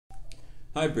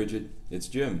Hi Bridget, it's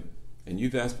Jim, and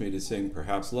you've asked me to sing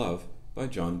Perhaps Love by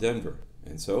John Denver,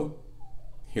 and so,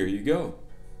 here you go.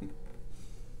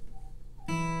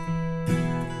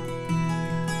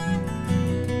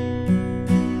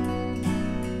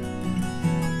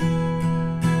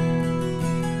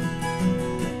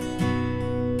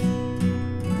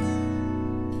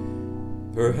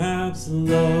 Perhaps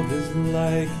love is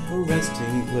like a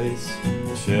resting place,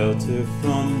 a shelter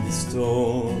from the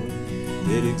storm.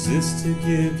 It exists to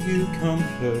give you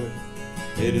comfort,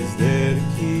 it is there to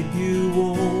keep you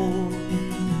warm.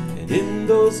 And in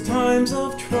those times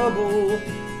of trouble,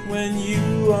 when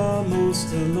you are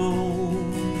most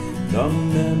alone, the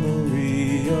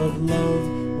memory of love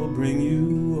will bring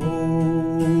you home.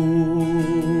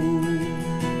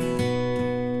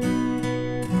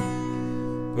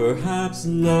 Perhaps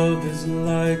love is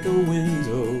like a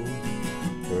window,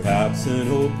 perhaps an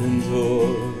open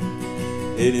door.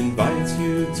 It invites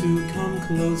you to come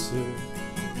closer,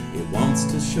 it wants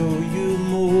to show you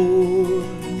more.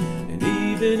 And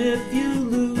even if you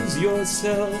lose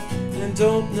yourself and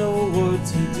don't know what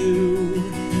to do,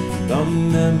 the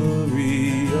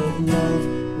memory of love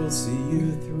will see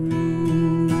you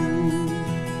through.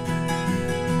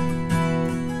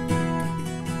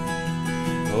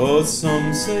 Oh,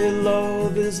 some say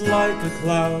love is like a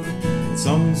cloud, and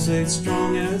some say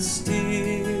strong as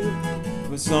steel.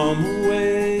 For some a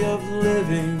way of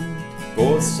living,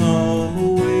 for some a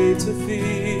way to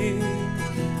feel.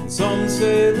 And some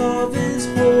say love is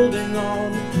holding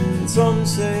on, and some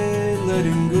say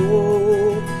letting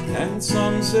go. And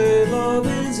some say love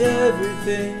is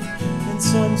everything, and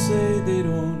some say they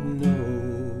don't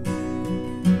know.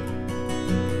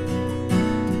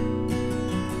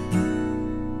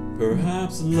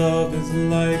 Perhaps love is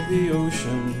like the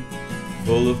ocean,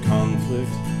 full of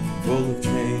conflict, full of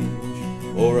change.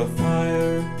 Or a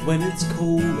fire when it's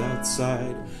cold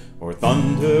outside, or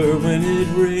thunder when it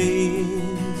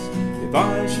rains. If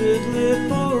I should live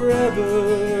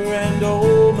forever and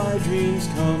all my dreams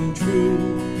come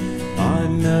true, my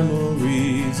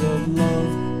memories of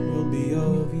love will be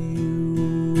of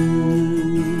you.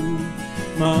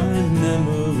 My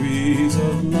memories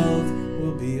of love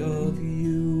will be of you.